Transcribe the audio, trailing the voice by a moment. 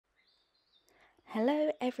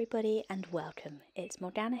Hello everybody and welcome. It's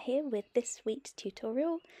Morgana here with this week's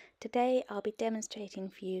tutorial. Today I'll be demonstrating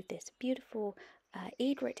for you this beautiful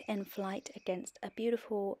egret in flight against a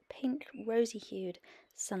beautiful pink rosy hued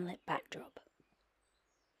sunlit backdrop.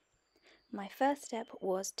 My first step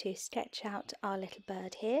was to sketch out our little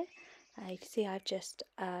bird here. You can see I've just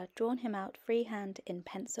drawn him out freehand in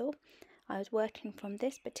pencil. I was working from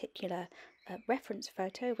this particular reference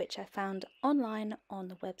photo which I found online on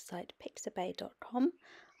the website pixabay.com.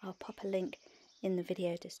 I'll pop a link in the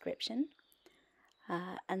video description.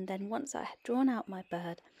 And then once I had drawn out my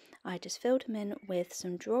bird, I just filled him in with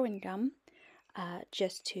some drawing gum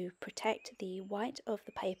just to protect the white of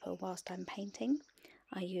the paper whilst I'm painting.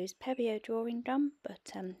 I use Pebeo drawing gum,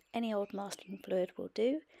 but any old masking fluid will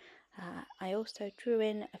do. I also drew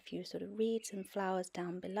in a few sort of reeds and flowers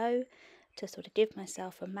down below to sort of give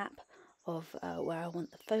myself a map of where I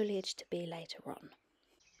want the foliage to be later on.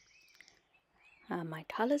 My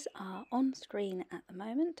colours are on screen at the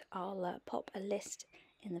moment. I'll pop a list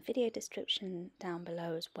in the video description down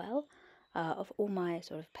below as well of all my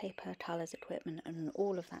sort of paper, colours, equipment and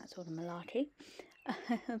all of that sort of malarkey.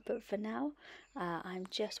 But for now I'm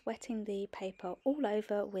just wetting the paper all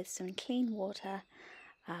over with some clean water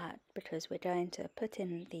because we're going to put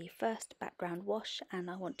in the first background wash, and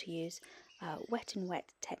I want to use wet and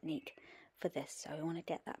wet technique for this. So I want to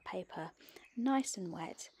get that paper nice and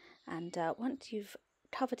wet, and once you've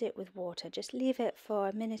covered it with water, just leave it for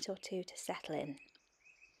a minute or two to settle in.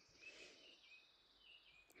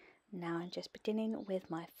 Now I'm just beginning with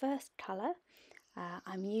my first colour.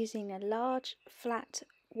 I'm using a large flat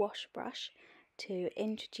wash brush to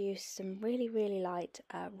introduce some really light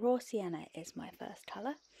raw sienna is my first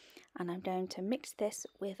colour, and I'm going to mix this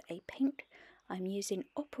with a pink. I'm using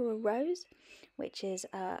Opera Rose, which is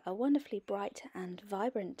a wonderfully bright and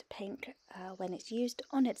vibrant pink when it's used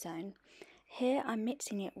on its own. Here I'm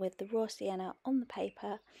mixing it with the raw sienna on the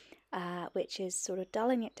paper, which is sort of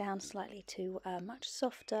dulling it down slightly to a much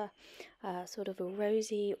softer, sort of a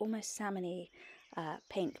rosy, almost salmony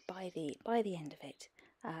pink by the end of it.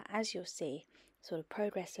 As you'll see, sort of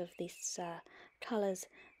progress of these colours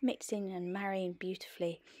mixing and marrying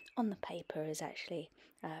beautifully on the paper is actually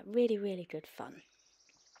really good fun.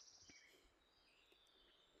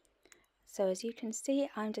 So as you can see,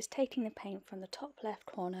 I'm just taking the paint from the top left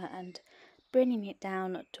corner and bringing it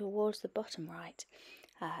down towards the bottom right.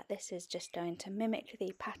 This is just going to mimic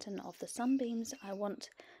the pattern of the sunbeams I want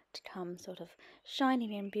to come sort of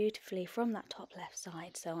shining in beautifully from that top left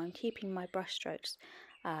side. So I'm keeping my brush strokes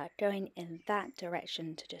going in that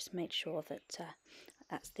direction to just make sure that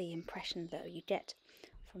that's the impression that you get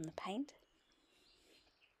from the paint.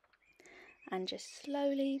 And just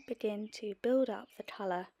slowly begin to build up the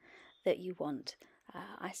colour that you want.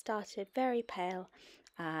 I started very pale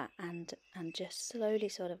and just slowly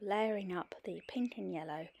sort of layering up the pink and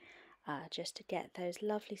yellow just to get those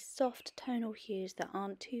lovely soft tonal hues that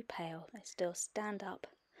aren't too pale. They still stand up.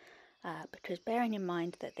 Because bearing in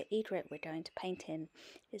mind that the egret we're going to paint in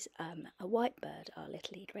is a white bird, our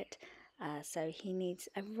little egret, so he needs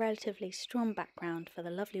a relatively strong background for the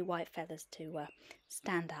lovely white feathers to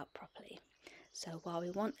stand out properly. So while we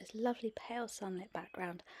want this lovely pale sunlit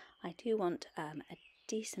background, I do want a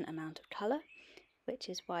decent amount of colour, which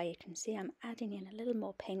is why you can see I'm adding in a little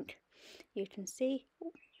more pink. You can see,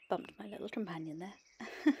 ooh, bumped my little companion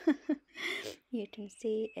there. You can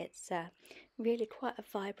see it's really quite a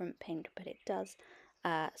vibrant pink, but it does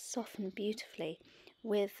soften beautifully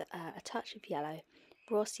with a touch of yellow.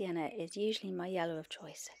 Raw sienna is usually my yellow of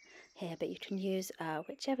choice here, but you can use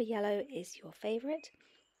whichever yellow is your favourite.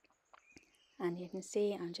 And you can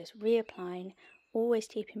see I'm just reapplying, always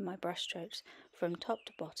keeping my brush strokes from top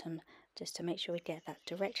to bottom just to make sure we get that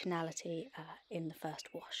directionality in the first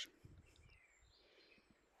wash.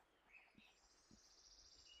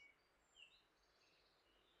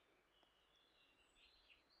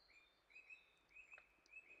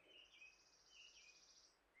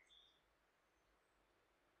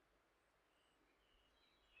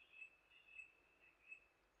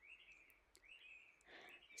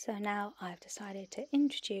 So now I've decided to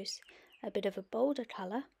introduce a bit of a bolder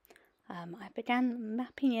colour. I began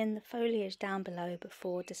mapping in the foliage down below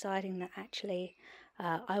before deciding that actually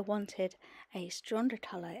I wanted a stronger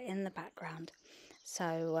colour in the background.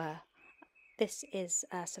 So this is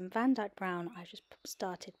some Van Dyke brown I just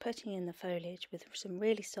started putting in the foliage with some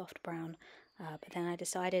really soft brown, but then I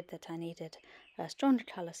decided that I needed a stronger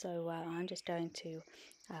colour, so I'm just going to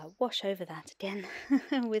wash over that again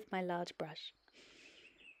with my large brush.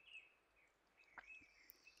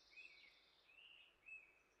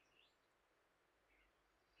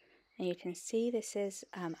 And you can see this is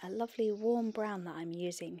a lovely warm brown that I'm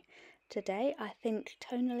using today. I think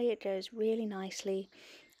tonally it goes really nicely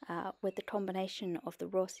with the combination of the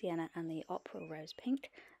raw sienna and the opera rose pink.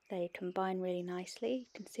 They combine really nicely. You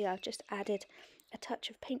can see I've just added a touch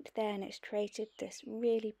of pink there, and it's created this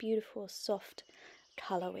really beautiful soft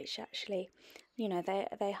colour, which actually, you know,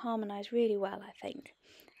 they harmonise really well, I think,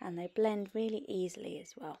 and they blend really easily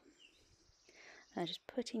as well. And I'm just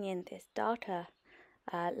putting in this darker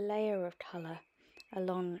layer of colour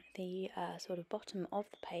along the sort of bottom of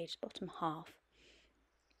the page, bottom half.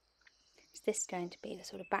 So this is going to be the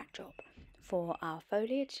sort of backdrop for our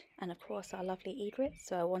foliage and of course our lovely egret,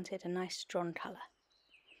 so I wanted a nice strong colour.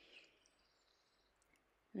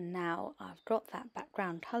 Now I've got that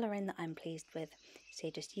background colour in that I'm pleased with, so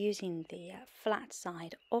just using the flat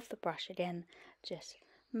side of the brush again, just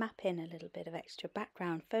map in a little bit of extra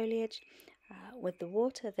background foliage. With the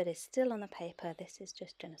water that is still on the paper, this is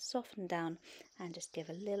just going to soften down and just give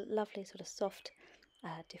a little lovely sort of soft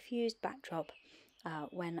diffused backdrop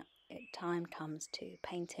when time comes to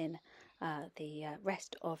paint in the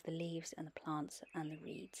rest of the leaves and the plants and the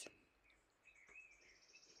reeds.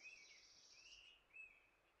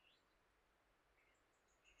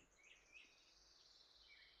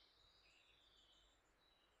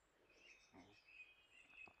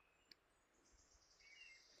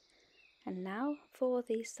 And now for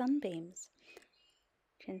the sunbeams.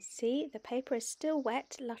 You can see the paper is still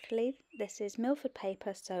wet. Luckily this is Milford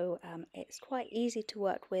paper, so it's quite easy to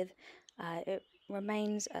work with. It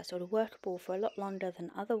remains sort of workable for a lot longer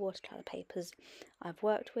than other watercolour papers I've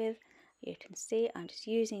worked with. You can see I'm just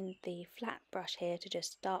using the flat brush here to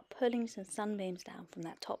just start pulling some sunbeams down from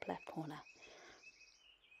that top left corner.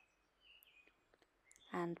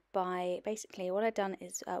 And basically what I've done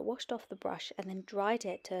is washed off the brush and then dried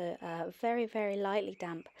it to very, very lightly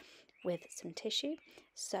damp with some tissue.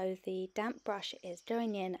 So the damp brush is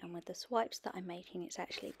going in, and with the swipes that I'm making, it's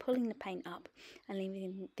actually pulling the paint up and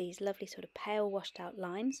leaving these lovely sort of pale washed out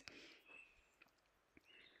lines.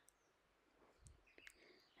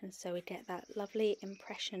 And so we get that lovely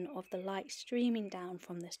impression of the light streaming down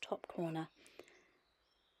from this top corner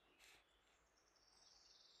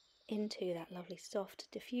into that lovely soft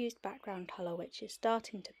diffused background colour, which is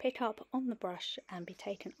starting to pick up on the brush and be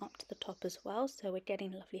taken up to the top as well. So we're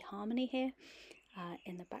getting lovely harmony here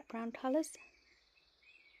in the background colours.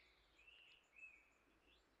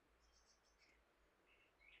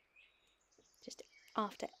 Just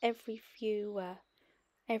after every few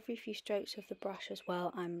strokes of the brush as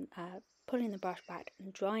well, I'm pulling the brush back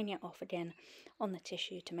and drying it off again on the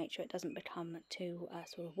tissue to make sure it doesn't become too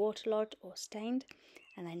sort of waterlogged or stained,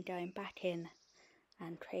 and then going back in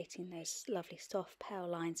and creating those lovely soft pale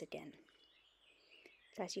lines again.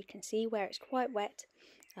 So as you can see, where it's quite wet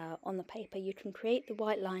on the paper, you can create the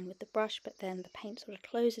white line with the brush, but then the paint sort of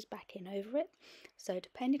closes back in over it. So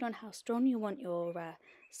depending on how strong you want your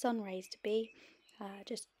sun rays to be,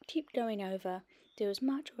 just keep going over, do as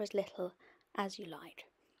much or as little as you like.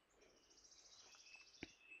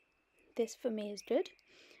 This for me is good.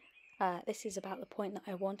 This is about the point that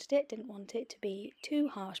I wanted it. Didn't want it to be too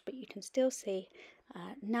harsh, but you can still see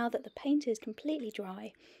now that the paint is completely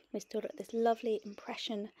dry, we've still got this lovely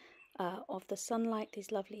impression of the sunlight,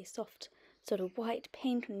 these lovely soft sort of white,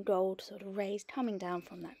 pink and gold sort of rays coming down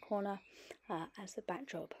from that corner as the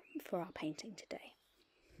backdrop for our painting today.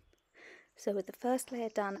 So with the first layer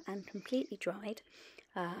done and completely dried,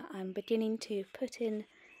 I'm beginning to put in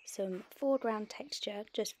some foreground texture,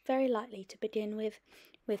 just very lightly to begin with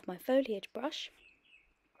my foliage brush.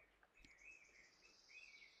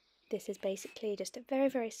 This is basically just a very,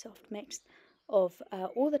 very soft mix of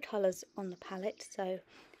all the colours on the palette, so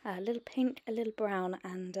a little pink, a little brown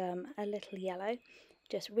and a little yellow,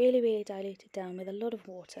 just really, really diluted down with a lot of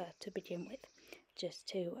water to begin with, just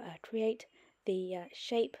to create the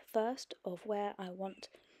shape first of where I want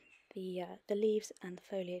the leaves and the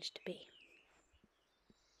foliage to be.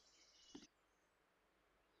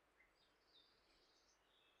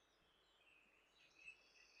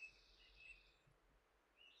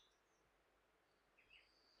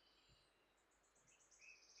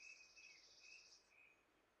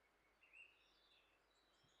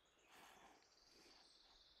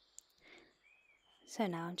 So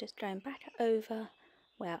now I'm just going back over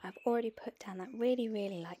where I've already put down that really,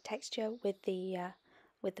 really light texture with the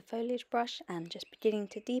foliage brush, and just beginning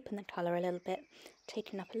to deepen the colour a little bit,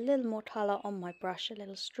 taking up a little more colour on my brush, a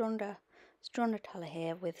little stronger colour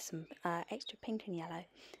here with some extra pink and yellow,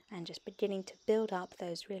 and just beginning to build up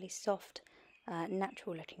those really soft,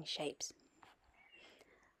 natural looking shapes.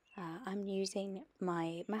 I'm using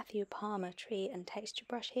my Matthew Palmer tree and texture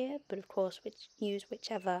brush here, but of course use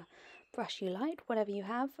whichever brush you like, whatever you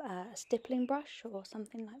have. A stippling brush or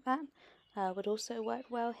something like that would also work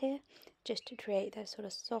well here, just to create those sort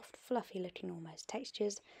of soft, fluffy looking almost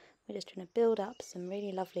textures. We're just going to build up some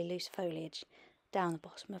really lovely loose foliage down the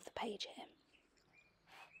bottom of the page here.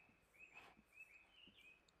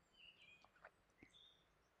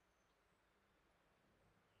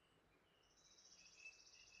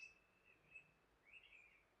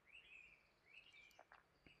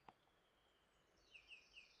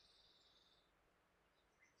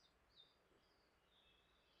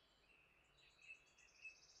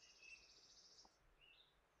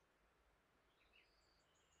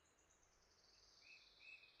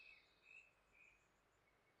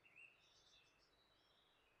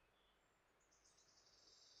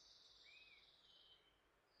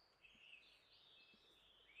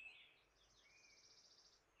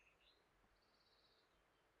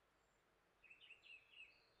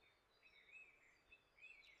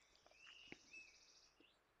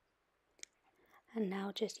 And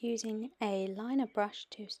now just using a liner brush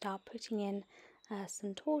to start putting in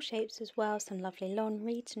some tall shapes as well, some lovely lawn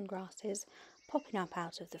reeds and grasses popping up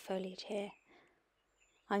out of the foliage here.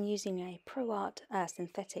 I'm using a Pro Art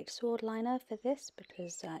synthetic sword liner for this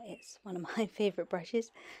because it's one of my favourite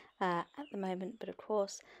brushes at the moment, but of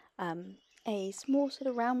course a small sort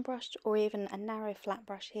of round brush or even a narrow flat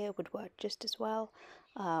brush here would work just as well,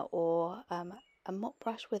 or a mop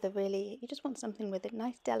brush with you just want something with a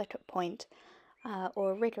nice delicate point, or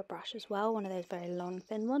a rigger brush as well, one of those very long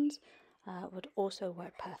thin ones would also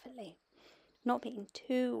work perfectly. Not being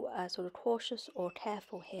too sort of cautious or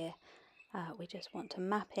careful here, we just want to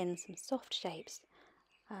map in some soft shapes.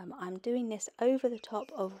 I'm doing this over the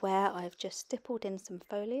top of where I've just stippled in some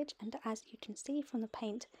foliage, and as you can see from the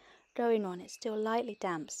paint going on, it's still lightly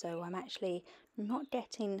damp, so I'm actually not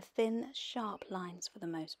getting thin, sharp lines for the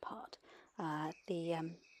most part.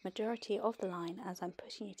 The majority of the line, as I'm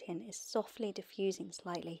pushing it in, is softly diffusing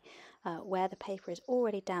slightly where the paper is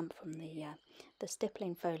already damp from the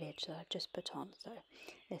stippling foliage that I've just put on. So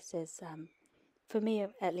this is, for me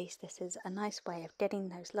at least, this is a nice way of getting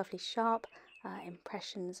those lovely sharp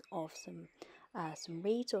impressions of some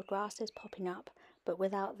reeds or grasses popping up, but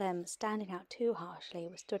without them standing out too harshly.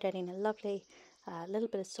 We're still getting a lovely little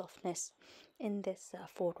bit of softness in this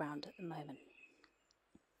foreground at the moment.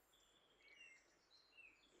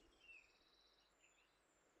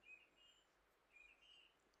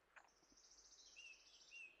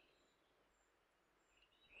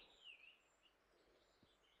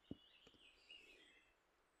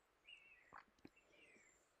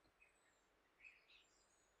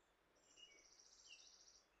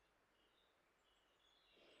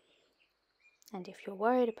 And if you're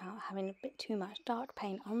worried about having a bit too much dark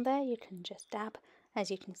paint on there, you can just dab, as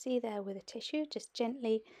you can see there, with a tissue, just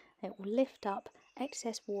gently. It will lift up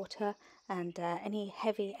excess water and any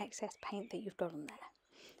heavy excess paint that you've got on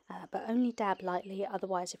there. But only dab lightly,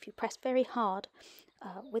 otherwise if you press very hard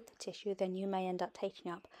with the tissue, then you may end up taking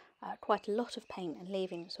up quite a lot of paint and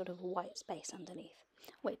leaving sort of a white space underneath,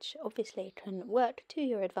 which obviously can work to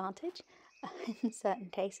your advantage in certain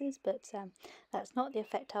cases, but that's not the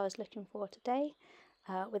effect I was looking for today.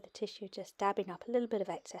 With the tissue just dabbing up a little bit of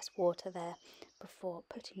excess water there before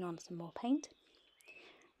putting on some more paint.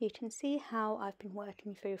 You can see how I've been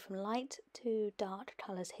working through from light to dark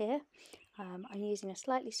colours here. I'm using a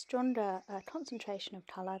slightly stronger concentration of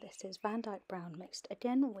colour. This is Van Dyke Brown mixed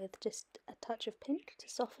again with just a touch of pink to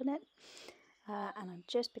soften it. And I'm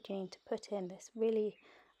just beginning to put in this really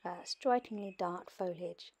strikingly dark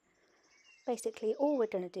foliage. Basically all we're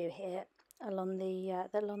going to do here along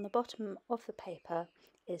the bottom of the paper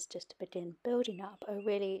is just to begin building up a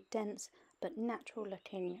really dense but natural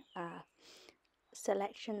looking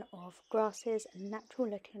selection of grasses and natural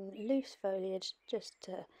looking loose foliage, just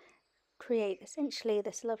to create essentially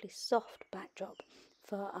this lovely soft backdrop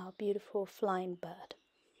for our beautiful flying bird.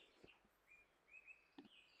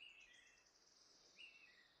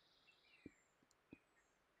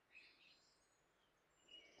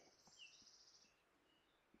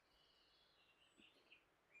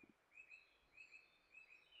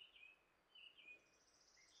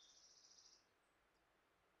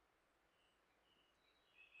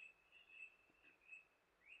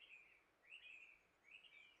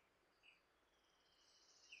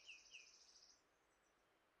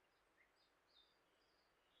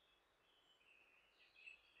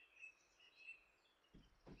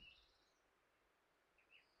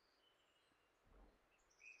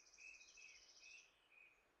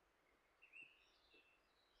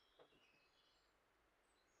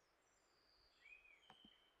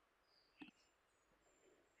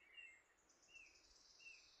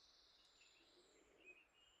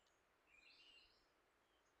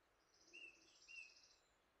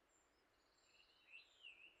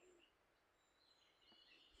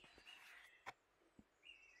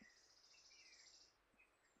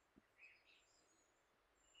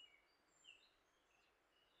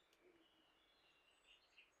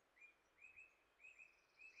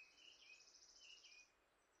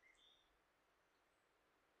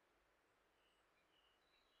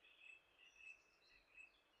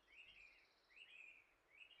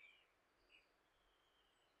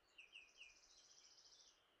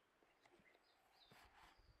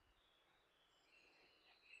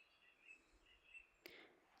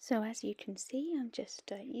 So as you can see, I'm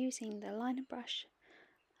just using the liner brush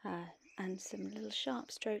and some little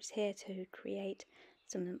sharp strokes here to create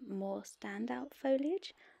some more standout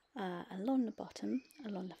foliage along the bottom,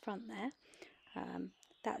 along the front there.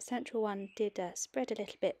 That central one did spread a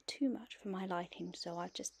little bit too much for my liking, so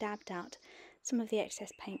I've just dabbed out some of the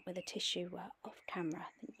excess paint with a tissue off camera.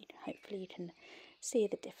 Hopefully you can see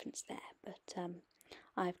the difference there, but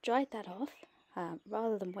I've dried that off.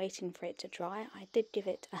 Rather than waiting for it to dry, I did give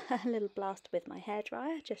it a little blast with my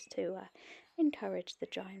hairdryer just to encourage the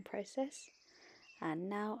drying process. And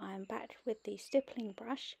now I'm back with the stippling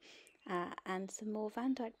brush and some more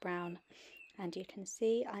Van Dyke Brown, and you can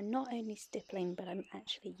see I'm not only stippling but I'm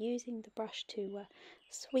actually using the brush to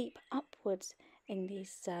sweep upwards in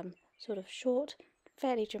these sort of short,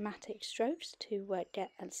 fairly dramatic strokes to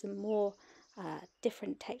get some more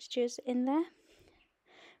different textures in there.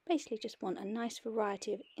 Basically just want a nice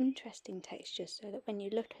variety of interesting textures so that when you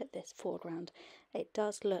look at this foreground it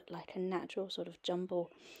does look like a natural sort of jumble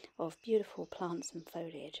of beautiful plants and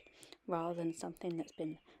foliage, rather than something that's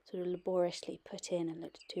been sort of laboriously put in and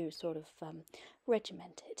looks too sort of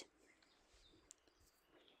regimented.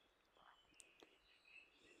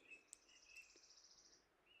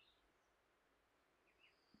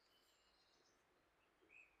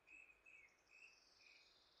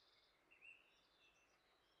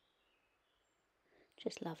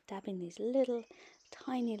 Just love dabbing these little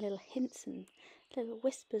tiny little hints and little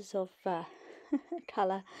whispers of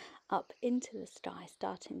colour up into the sky,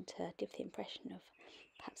 starting to give the impression of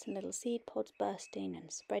perhaps some little seed pods bursting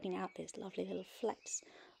and spreading out these lovely little flecks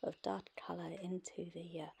of dark colour into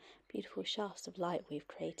the beautiful shafts of light we've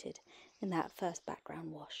created in that first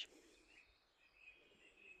background wash.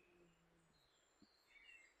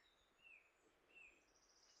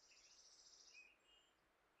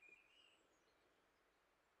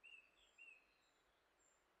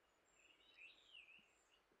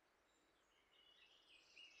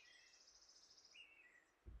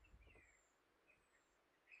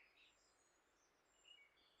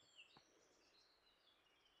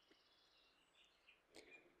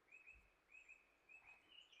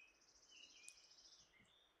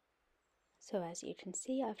 So as you can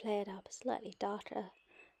see, I've layered up a slightly darker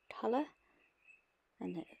colour,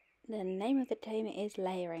 and the name of the game is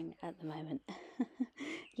layering at the moment.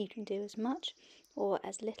 You can do as much or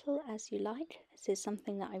as little as you like. This is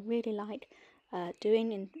something that I really like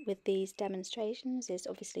doing with these demonstrations. Is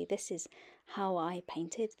obviously this is how I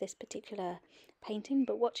painted this particular painting,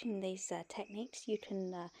 but watching these techniques you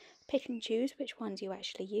can pick and choose which ones you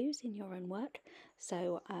actually use in your own work.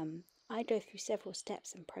 So I go through several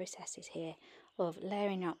steps and processes here of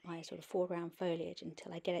layering up my sort of foreground foliage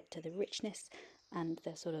until I get it to the richness and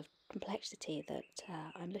the sort of complexity that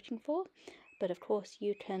I'm looking for. But of course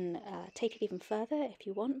you can take it even further if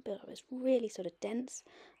you want, but it's really sort of dense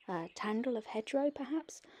tangle of hedgerow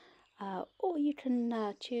perhaps, or you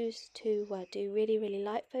can choose to do really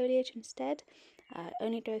light foliage instead.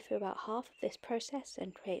 Only go through about half of this process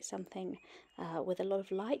and create something with a lot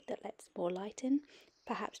of light that lets more light in,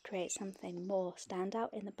 perhaps create something more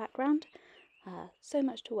standout in the background. So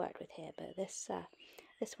much to work with here, but this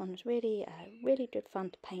one's really really good fun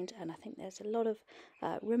to paint, and I think there's a lot of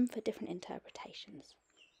room for different interpretations.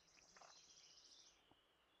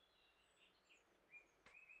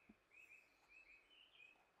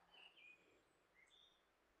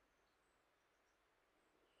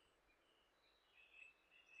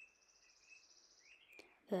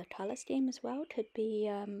 The colour scheme as well could be,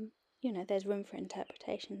 you know, there's room for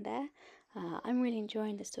interpretation there. I'm really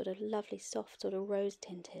enjoying this sort of lovely soft sort of rose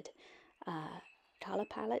tinted colour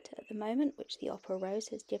palette at the moment, which the Opera Rose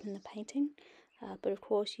has given the painting. But of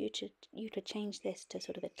course you could change this to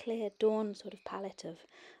sort of a clear dawn sort of palette of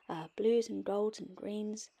blues and golds and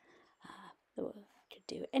greens. You could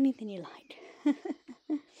do anything you like.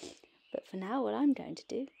 But for now what I'm going to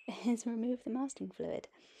do is remove the masking fluid.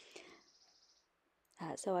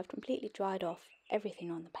 So I've completely dried off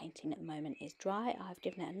everything on the painting at the moment is dry. I've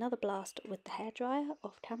given it another blast with the hairdryer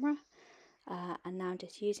off camera, and now I'm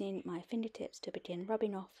just using my fingertips to begin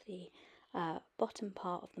rubbing off the bottom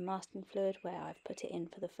part of the masking fluid where I've put it in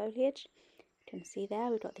for the foliage. You can see there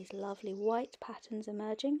we've got these lovely white patterns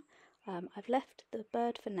emerging. I've left the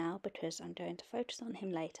bird for now because I'm going to focus on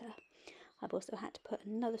him later. I've also had to put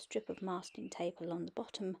another strip of masking tape along the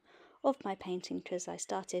bottom of my painting because I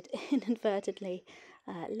started inadvertently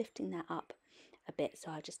lifting that up a bit, so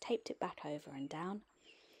I just taped it back over and down.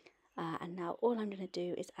 And now all I'm going to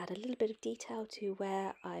do is add a little bit of detail to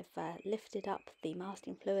where I've lifted up the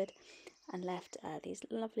masking fluid and left these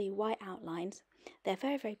lovely white outlines. They're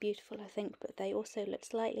very beautiful, I think, but they also look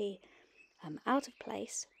slightly out of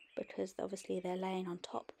place, because obviously they're laying on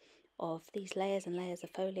top of these layers and layers of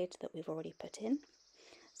foliage that we've already put in.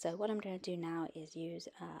 So what I'm going to do now is use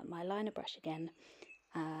my liner brush again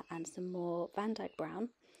and some more Van Dyke Brown,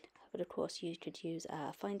 but of course you could use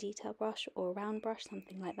a fine detail brush or a round brush,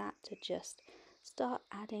 something like that, to just start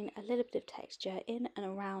adding a little bit of texture in and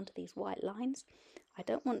around these white lines. I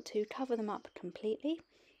don't want to cover them up completely.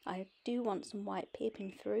 I do want some white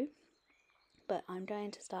peeping through, but I'm going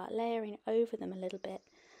to start layering over them a little bit,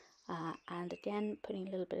 and again putting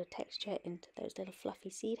a little bit of texture into those little fluffy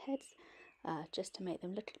seed heads, just to make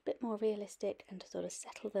them look a bit more realistic and to sort of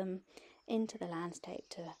settle them into the landscape,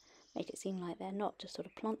 to make it seem like they're not just sort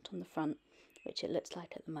of plonked on the front, which it looks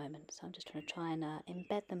like at the moment. So I'm just going to try and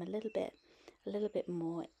embed them a little bit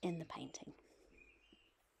more in the painting.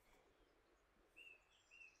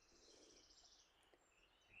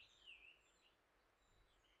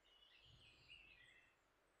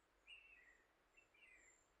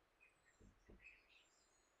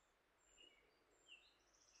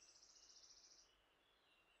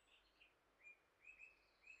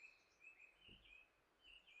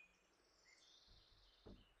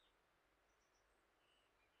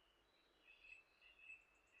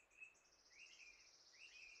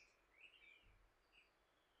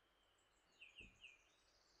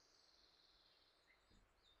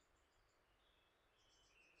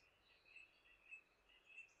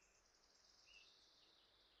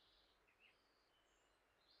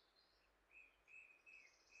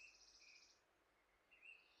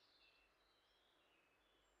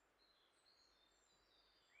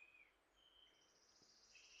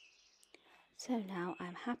 So now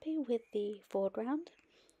I'm happy with the foreground.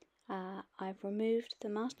 I've removed the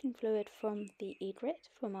masking fluid from the egret,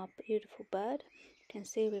 from our beautiful bird. You can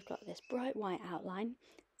see we've got this bright white outline.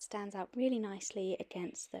 It stands out really nicely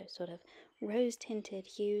against those sort of rose tinted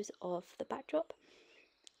hues of the backdrop.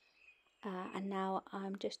 And now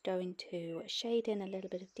I'm just going to shade in a little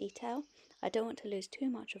bit of detail. I don't want to lose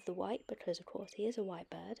too much of the white because of course he is a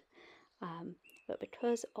white bird, but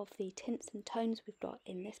because of the tints and tones we've got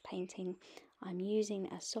in this painting, I'm using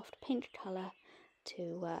a soft pink colour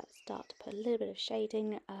to start to put a little bit of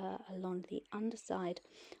shading along the underside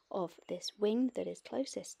of this wing that is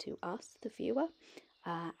closest to us, the viewer.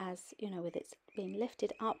 As you know, with it being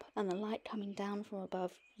lifted up and the light coming down from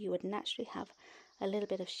above, you would naturally have a little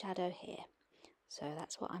bit of shadow here. So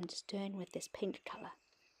that's what I'm just doing with this pink colour.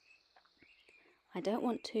 I don't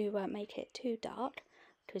want to make it too dark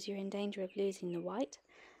because you're in danger of losing the white.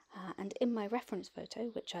 And in my reference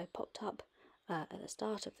photo, which I popped up at the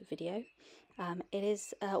start of the video, it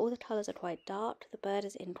is all the colours are quite dark. The bird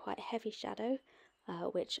is in quite heavy shadow,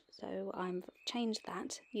 so I've changed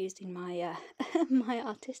that using my my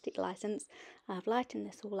artistic license. I've lightened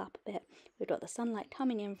this all up a bit. We've got the sunlight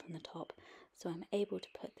coming in from the top, so I'm able to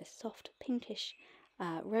put this soft pinkish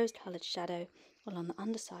rose-coloured shadow along the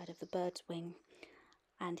underside of the bird's wing.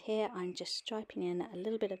 And here I'm just striping in a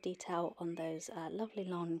little bit of detail on those lovely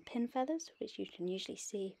long pin feathers, which you can usually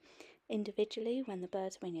see individually when the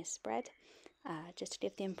bird's wing is spread, just to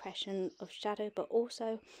give the impression of shadow, but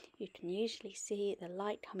also you can usually see the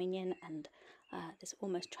light coming in and this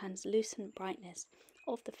almost translucent brightness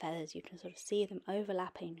of the feathers. You can sort of see them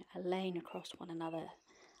overlapping and laying across one another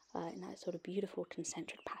in that sort of beautiful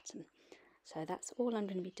concentric pattern. So that's all I'm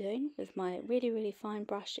going to be doing with my really fine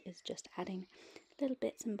brush, is just adding little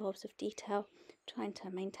bits and bobs of detail, trying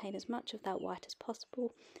to maintain as much of that white as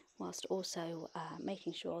possible, whilst also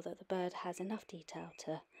making sure that the bird has enough detail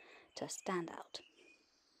to stand out.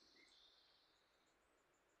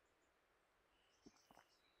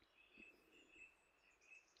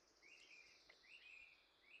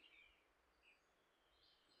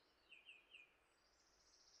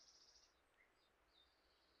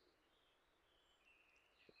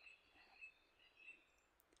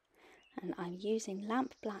 And I'm using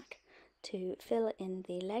lamp black to fill in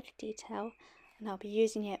the leg detail, and I'll be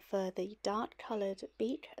using it for the dark coloured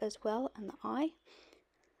beak as well, and the eye.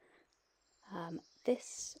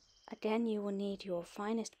 This again you will need your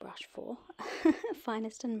finest brush for,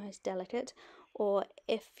 finest and most delicate, or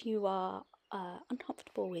if you are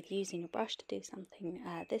uncomfortable with using a brush to do something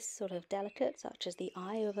this sort of delicate, such as the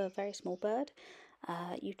eye of a very small bird,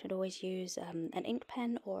 you could always use an ink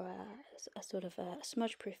pen or a sort of a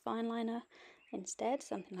smudge proof fine liner instead.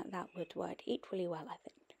 Something like that would work equally well, I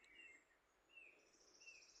think.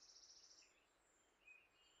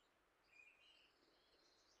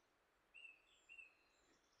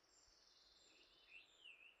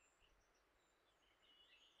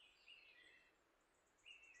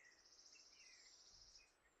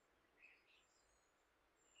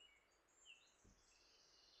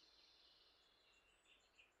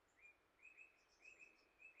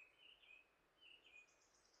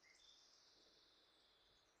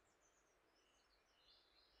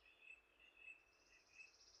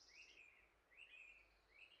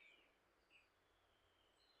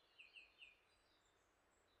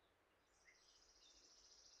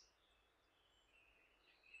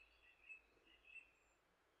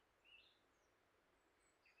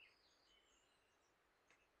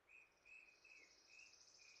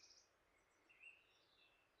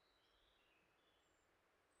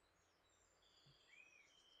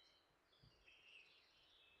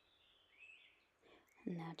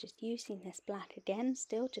 And now just using this black again,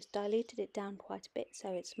 still just diluted it down quite a bit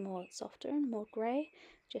so it's more softer and more grey,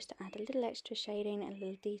 just to add a little extra shading and a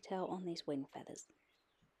little detail on these wing feathers.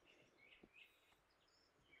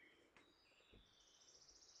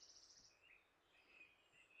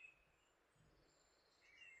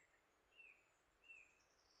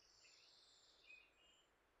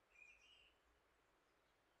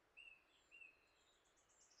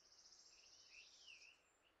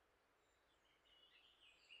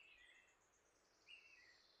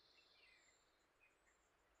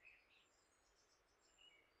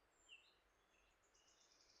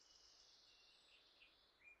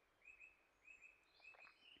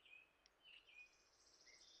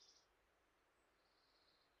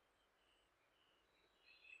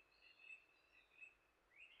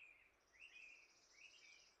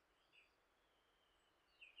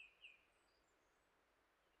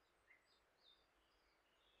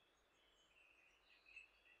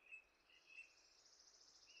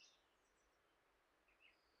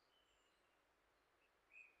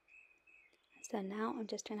 So now I'm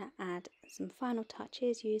just going to add some final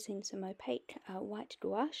touches using some opaque white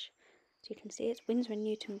gouache. As you can see, it's Winsor &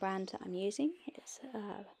 Newton brand that I'm using. It's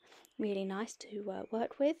really nice to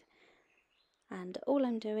work with. And all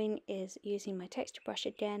I'm doing is using my texture brush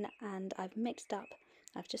again, and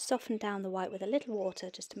I've just softened down the white with a little water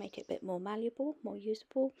just to make it a bit more malleable, more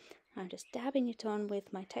usable. I'm just dabbing it on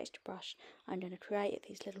with my texture brush. I'm going to create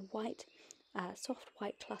these little white, soft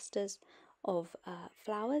white clusters of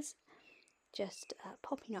flowers, just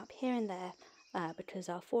popping up here and there because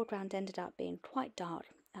our foreground ended up being quite dark,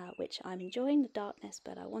 which I'm enjoying the darkness,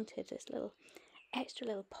 but I wanted this extra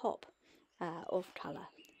little pop of colour.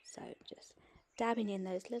 So just dabbing in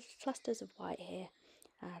those little clusters of white here.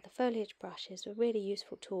 The foliage brush is a really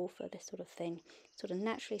useful tool for this sort of thing. It sort of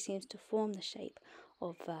naturally seems to form the shape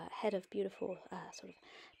of a head of beautiful sort of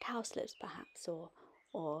cowslips perhaps,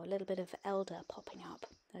 or a little bit of elder popping up.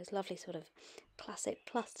 Those lovely sort of classic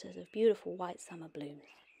clusters of beautiful white summer blooms.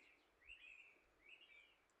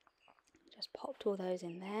 Just popped all those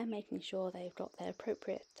in there, making sure they've got their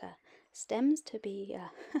appropriate stems to be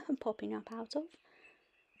popping up out of.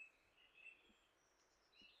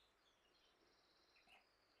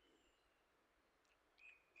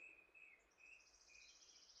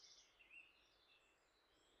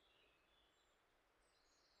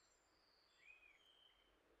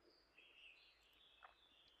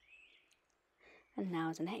 And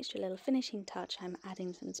now, as an extra little finishing touch, I'm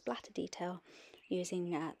adding some splatter detail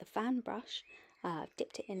using the fan brush. I've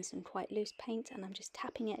dipped it in some quite loose paint, and I'm just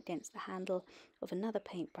tapping it against the handle of another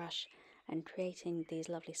paintbrush and creating these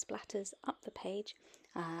lovely splatters up the page.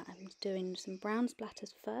 I'm doing some brown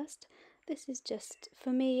splatters first. This is just,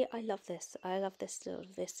 for me, I love this. I love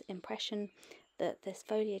this impression that this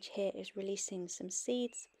foliage here is releasing some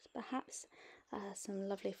seeds, perhaps. Some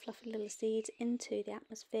lovely fluffy little seeds into the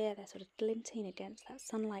atmosphere. They're sort of glinting against that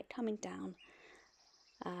sunlight coming down,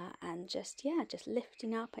 and just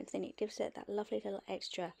lifting up. I think it gives it that lovely little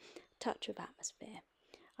extra touch of atmosphere.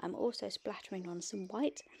 I'm also splattering on some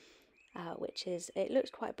white, it looks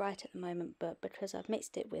quite bright at the moment, but because I've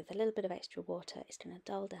mixed it with a little bit of extra water, it's going to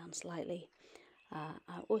dull down slightly.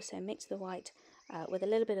 I also mixed the white with a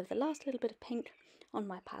little bit of the last little bit of pink on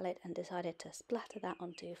my palette and decided to splatter that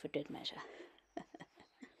onto for good measure.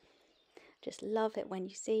 Just love it when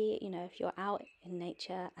you see, if you're out in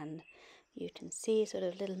nature and you can see sort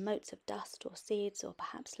of little motes of dust or seeds, or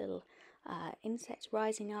perhaps little insects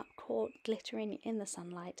rising up, caught glittering in the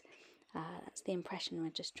sunlight. That's the impression we're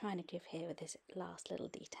just trying to give here with this last little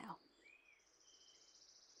detail.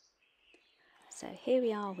 So here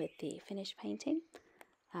we are with the finished painting.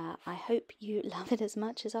 I hope you love it as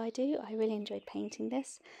much as I do. I really enjoyed painting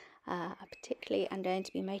this. I particularly am going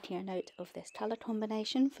to be making a note of this colour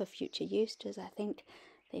combination for future use, as I think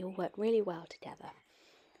they all work really well together.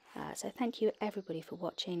 So thank you everybody for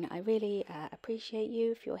watching. I really appreciate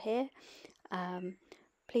you if you're here.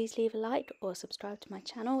 Please leave a like or subscribe to my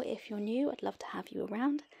channel if you're new. I'd love to have you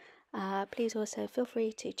around. Please also feel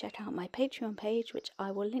free to check out my Patreon page, which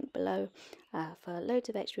I will link below, for loads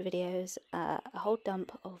of extra videos, a whole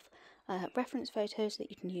dump of reference photos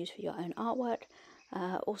that you can use for your own artwork,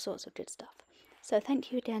 all sorts of good stuff. So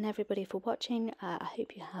thank you again everybody for watching. I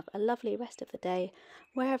hope you have a lovely rest of the day,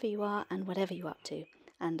 wherever you are and whatever you're up to,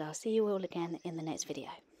 and I'll see you all again in the next video.